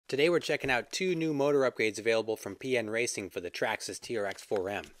Today we're checking out two new motor upgrades available from PN Racing for the Traxxas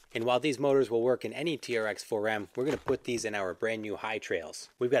TRX4M. And while these motors will work in any TRX4M, we're going to put these in our brand new high trails.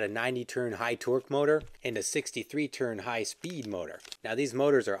 We've got a 90-turn high torque motor and a 63-turn high speed motor. Now these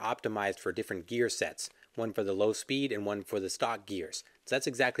motors are optimized for different gear sets, one for the low speed and one for the stock gears. So that's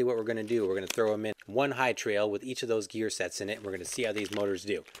exactly what we're going to do. We're going to throw them in one high trail with each of those gear sets in it, and we're going to see how these motors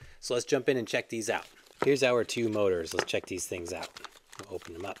do. So let's jump in and check these out. Here's our two motors. Let's check these things out. We'll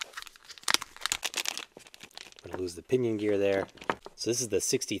open them up. I'm going to lose the pinion gear there. So this is the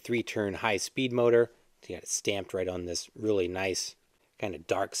 63-turn high-speed motor. You got it stamped right on this really nice kind of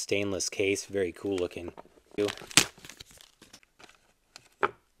dark stainless case. Very cool looking.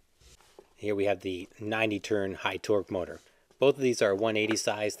 Here we have the 90-turn high-torque motor. Both of these are 180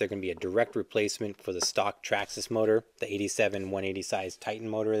 size. They're going to be a direct replacement for the stock Traxxas motor, the 87 180 size Titan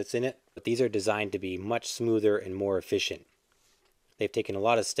motor that's in it. But these are designed to be much smoother and more efficient. They've taken a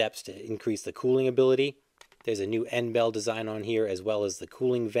lot of steps to increase the cooling ability. There's a new end bell design on here, as well as the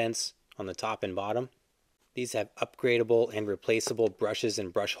cooling vents on the top and bottom. These have upgradable and replaceable brushes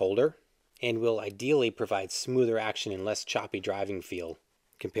and brush holder, and will ideally provide smoother action and less choppy driving feel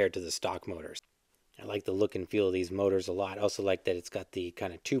compared to the stock motors. I like the look and feel of these motors a lot. I also like that it's got the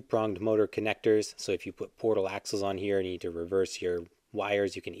kind of two-pronged motor connectors, so if you put portal axles on here and you need to reverse your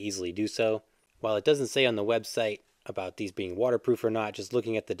wires, you can easily do so. While it doesn't say on the website about these being waterproof or not, just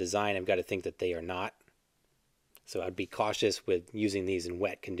looking at the design, I've got to think that they are not. So I'd be cautious with using these in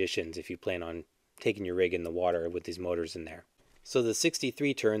wet conditions if you plan on taking your rig in the water with these motors in there. So the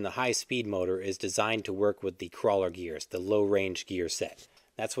 63-turn, the high-speed motor, is designed to work with the crawler gears, the low-range gear set.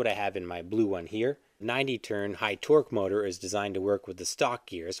 That's what I have in my blue one here. 90-turn high-torque motor is designed to work with the stock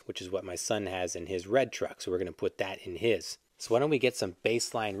gears, which is what my son has in his red truck, so we're going to put that in his. So why don't we get some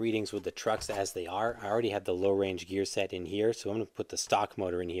baseline readings with the trucks as they are. I already have the low-range gear set in here, so I'm going to put the stock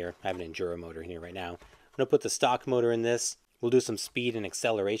motor in here. I have an Enduro motor in here right now. I'm going to put the stock motor in this. We'll do some speed and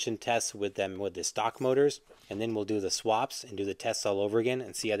acceleration tests with them with the stock motors, and then we'll do the swaps and do the tests all over again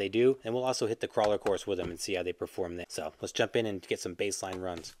and see how they do. And we'll also hit the crawler course with them and see how they perform there. So let's jump in and get some baseline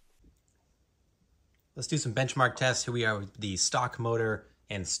runs. Let's do some benchmark tests. Here we are with the stock motor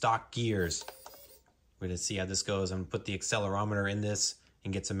and stock gears. We're going to see how this goes. I'm going to put the accelerometer in this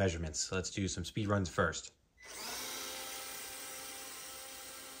and get some measurements. So let's do some speed runs first.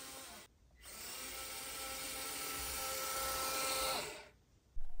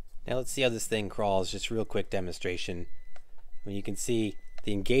 Now let's see how this thing crawls. Just a real quick demonstration. You can see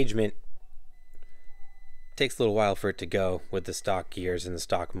the engagement takes a little while for it to go with the stock gears and the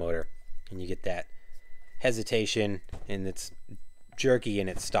stock motor. And you get that hesitation, and it's jerky in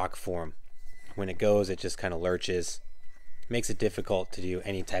its stock form. When it goes, it just kind of lurches. Makes it difficult to do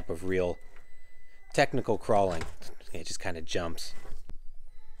any type of real technical crawling. It just kind of jumps.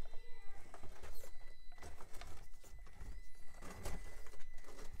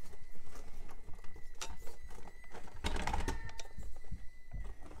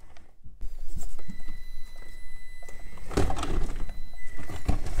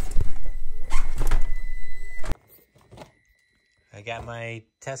 I got my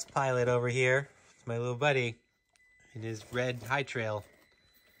test pilot over here. It's my little buddy in his red high trail.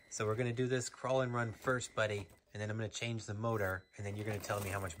 So we're gonna do this crawl and run first, buddy, and then I'm gonna change the motor, and then you're gonna tell me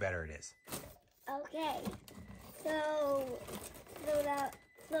how much better it is. Okay. So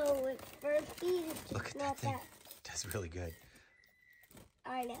with first speed, it's Look at not that thing. That's really good.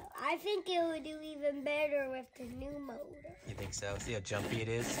 I know. I think it would do even better with the new motor. You think so? See how jumpy it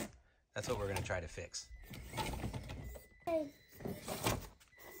is? That's what we're gonna try to fix. Okay.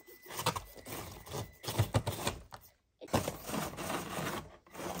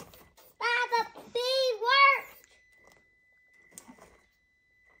 The speed worked!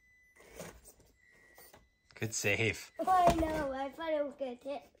 Good save. I know, I thought it was gonna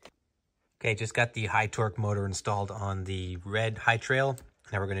tip. Okay, just got the high torque motor installed on the red high trail.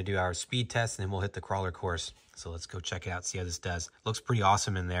 Now we're gonna do our speed test, and then we'll hit the crawler course. So let's go check it out, see how this does. Looks pretty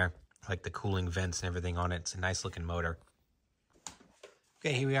awesome in there. I like the cooling vents and everything on it. It's a nice looking motor.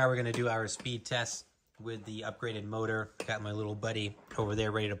 Okay, here we are. We're going to do our speed test with the upgraded motor. Got my little buddy over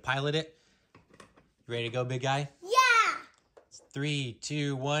there ready to pilot it. You ready to go, big guy? Yeah! 3,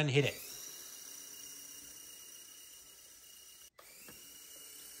 2, 1, hit it.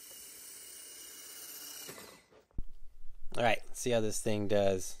 All right, let's see how this thing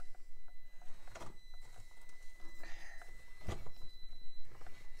does.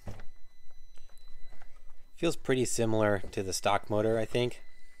 Feels pretty similar to the stock motor, I think.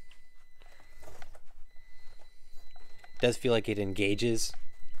 It does feel like it engages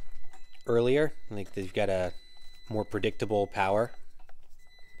earlier, like they've got a more predictable power.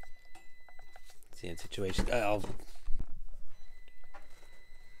 See, in situations,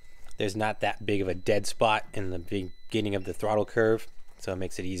 there's not that big of a dead spot in the beginning of the throttle curve, so it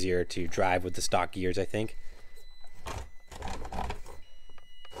makes it easier to drive with the stock gears, I think.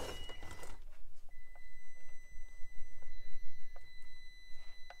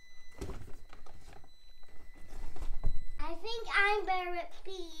 I think I'm better at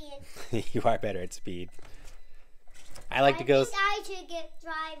speed. You are better at speed. I like to go. I think I should get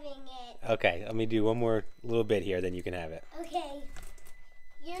driving it. Okay, let me do one more little bit here, then you can have it. Okay.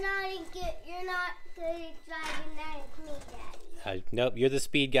 You're not good at driving that. It's me, Daddy. Nope, you're the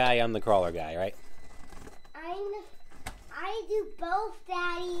speed guy. I'm the crawler guy, right? I do both,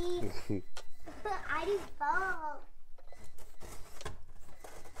 Daddy. I do both.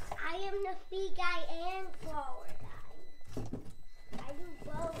 I am the speed guy and crawler guy. I do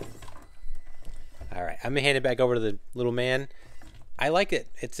both. All right, I'm gonna hand it back over to the little man. I like it.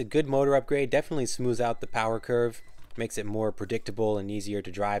 It's a good motor upgrade. Definitely smooths out the power curve. Makes it more predictable and easier to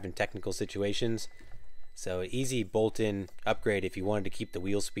drive in technical situations. So easy bolt-in upgrade if you wanted to keep the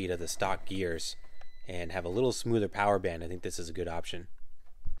wheel speed of the stock gears and have a little smoother power band. I think this is a good option.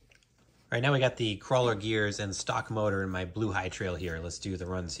 All right, now we got the crawler gears and stock motor in my blue high trail here. Let's do the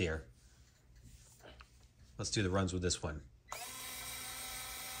runs here. Let's do the runs with this one.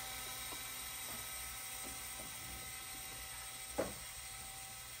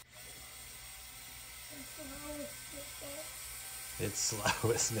 It's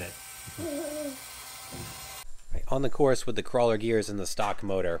slow, isn't it? Right, on the course with the crawler gears and the stock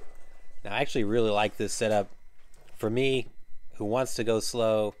motor. Now, I actually really like this setup. For me, who wants to go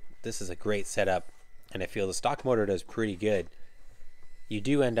slow, this is a great setup, and I feel the stock motor does pretty good. You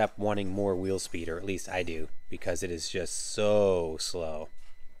do end up wanting more wheel speed, or at least I do, because it is just so slow.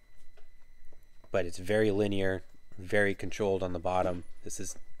 But it's very linear, very controlled on the bottom. This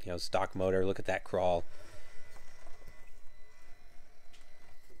is, stock motor. Look at that crawl.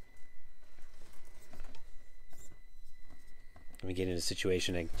 Let me get into a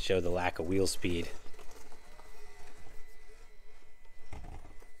situation and show the lack of wheel speed.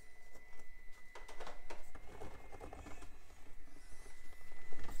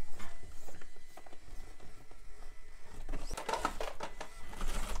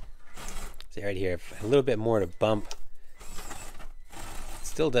 See right here, a little bit more to bump. It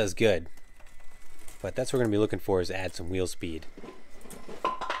still does good, but that's what we're going to be looking for, is add some wheel speed.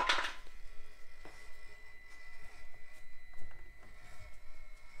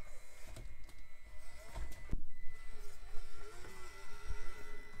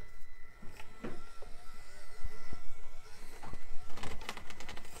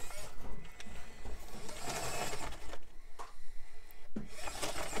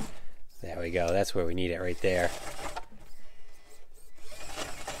 There we go, that's where we need it right there.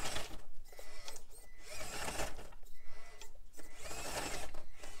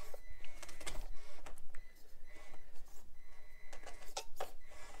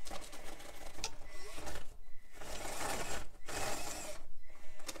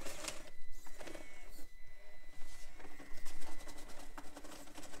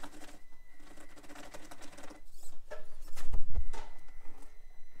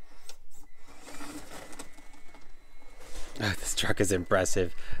 Oh, this truck is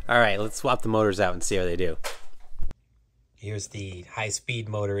impressive. All right, let's swap the motors out and see how they do. Here's the high-speed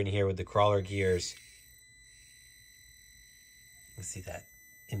motor in here with the crawler gears. Let's see that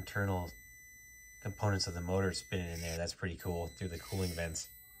internal components of the motor spinning in there. That's pretty cool through the cooling vents.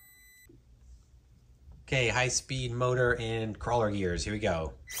 Okay, high-speed motor and crawler gears. Here we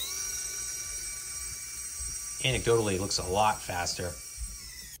go. Anecdotally, it looks a lot faster.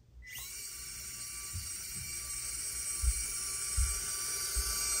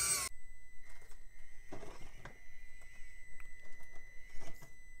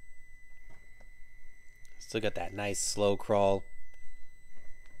 Still got that nice slow crawl.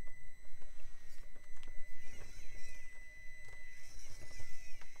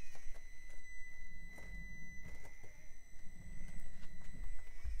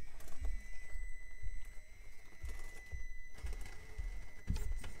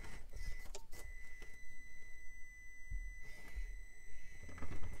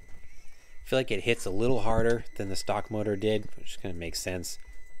 I feel like it hits a little harder than the stock motor did, which kind of makes sense.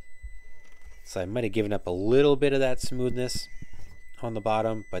 So I might have given up a little bit of that smoothness on the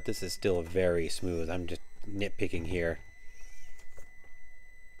bottom, but this is still very smooth. I'm just nitpicking here.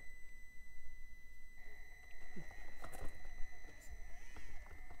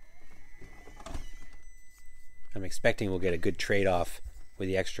 I'm expecting we'll get a good trade-off with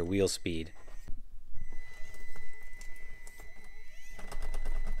the extra wheel speed.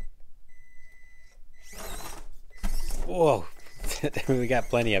 Whoa, we got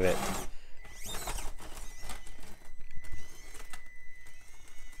plenty of it.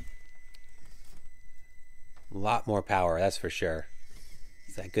 A lot more power, that's for sure.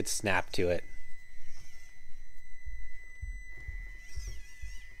 It's that good snap to it.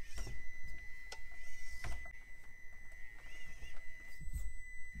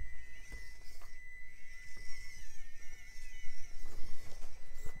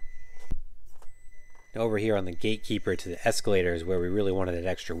 Over here on the gatekeeper to the escalator is where we really wanted that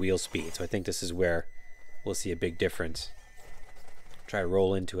extra wheel speed. So I think this is where we'll see a big difference. Try to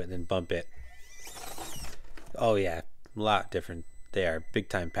roll into it and then bump it. Oh yeah, a lot different there. Big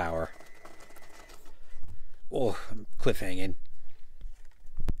time power. Oh, I'm cliffhanging.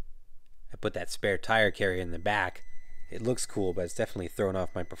 I put that spare tire carrier in the back. It looks cool, but it's definitely thrown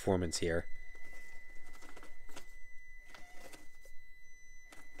off my performance here.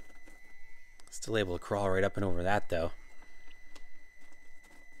 Still able to crawl right up and over that though.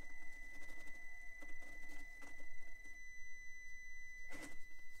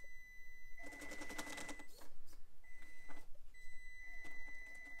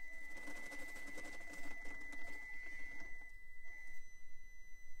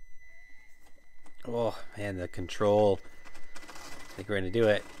 Oh man, the control. I think we're gonna do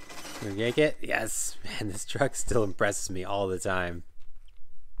it. Can we make it? Yes. Man, this truck still impresses me all the time.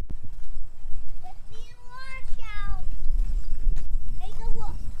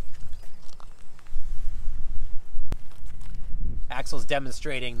 Axel's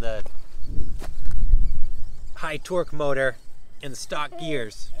demonstrating the high torque motor in the stock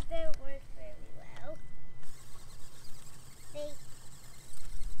gears. It didn't work very well.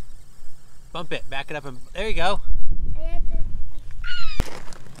 Bump it, back it up, and there you go. I had to...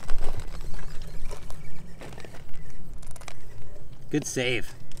 Good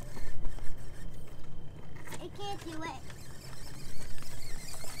save. I can't do it.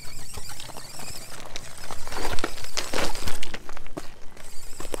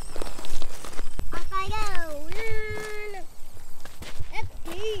 Off I go.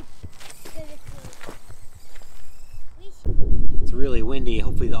 That's deep. It's really windy.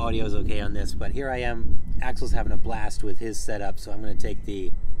 Hopefully the audio is okay on this, but here I am. Axel's having a blast with his setup, so I'm going to take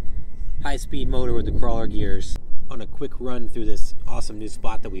the high-speed motor with the crawler gears on a quick run through this awesome new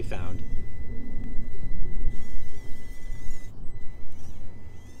spot that we found.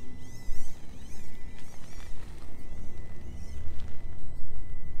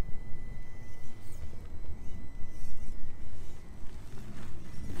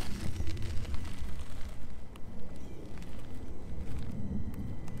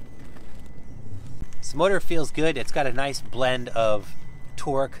 This motor feels good. It's got a nice blend of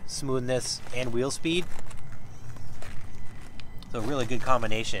torque, smoothness, and wheel speed. So a really good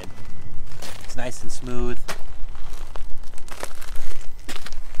combination. It's nice and smooth.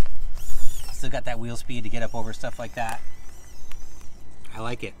 Still got that wheel speed to get up over stuff like that. I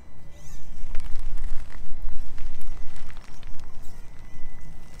like it.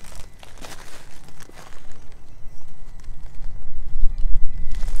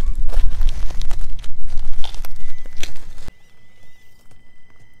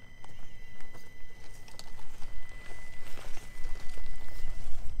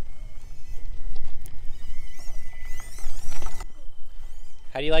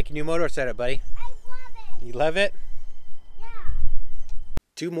 How do you like your new motor setup, buddy? I love it. You love it? Yeah.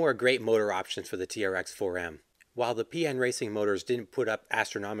 Two more great motor options for the TRX4M. While the PN Racing motors didn't put up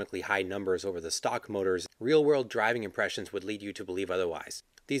astronomically high numbers over the stock motors, real-world driving impressions would lead you to believe otherwise.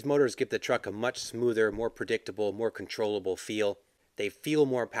 These motors give the truck a much smoother, more predictable, more controllable feel. They feel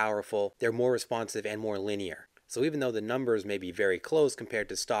more powerful, they're more responsive and more linear. So even though the numbers may be very close compared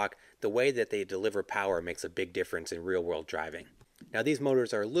to stock, the way that they deliver power makes a big difference in real-world driving. Now these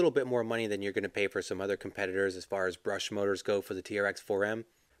motors are a little bit more money than you're going to pay for some other competitors as far as brush motors go for the TRX4M,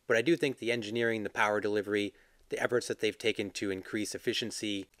 but I do think the engineering, the power delivery, the efforts that they've taken to increase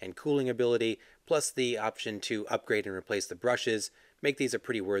efficiency and cooling ability, plus the option to upgrade and replace the brushes, make these a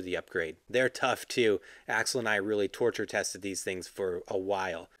pretty worthy upgrade. They're tough too. Axel and I really torture tested these things for a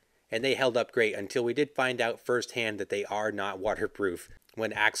while, and they held up great until we did find out firsthand that they are not waterproof,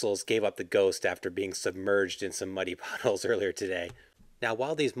 when Axel's gave up the ghost after being submerged in some muddy puddles earlier today. Now,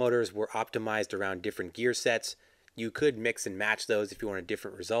 while these motors were optimized around different gear sets, you could mix and match those if you wanted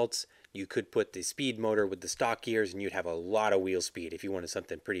different results. You could put the speed motor with the stock gears and you'd have a lot of wheel speed if you wanted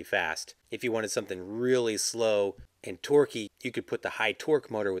something pretty fast. If you wanted something really slow and torquey, you could put the high torque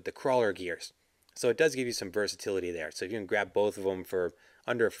motor with the crawler gears. So it does give you some versatility there. So if you can grab both of them for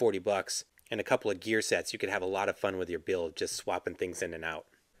under 40 bucks, and a couple of gear sets, you could have a lot of fun with your build, just swapping things in and out.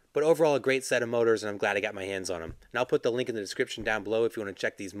 But overall, a great set of motors, and I'm glad I got my hands on them. And I'll put the link in the description down below if you want to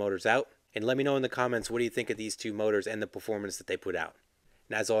check these motors out. And let me know in the comments what do you think of these two motors and the performance that they put out.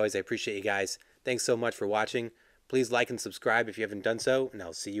 And as always, I appreciate you guys. Thanks so much for watching. Please like and subscribe if you haven't done so, and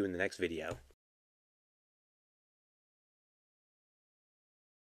I'll see you in the next video.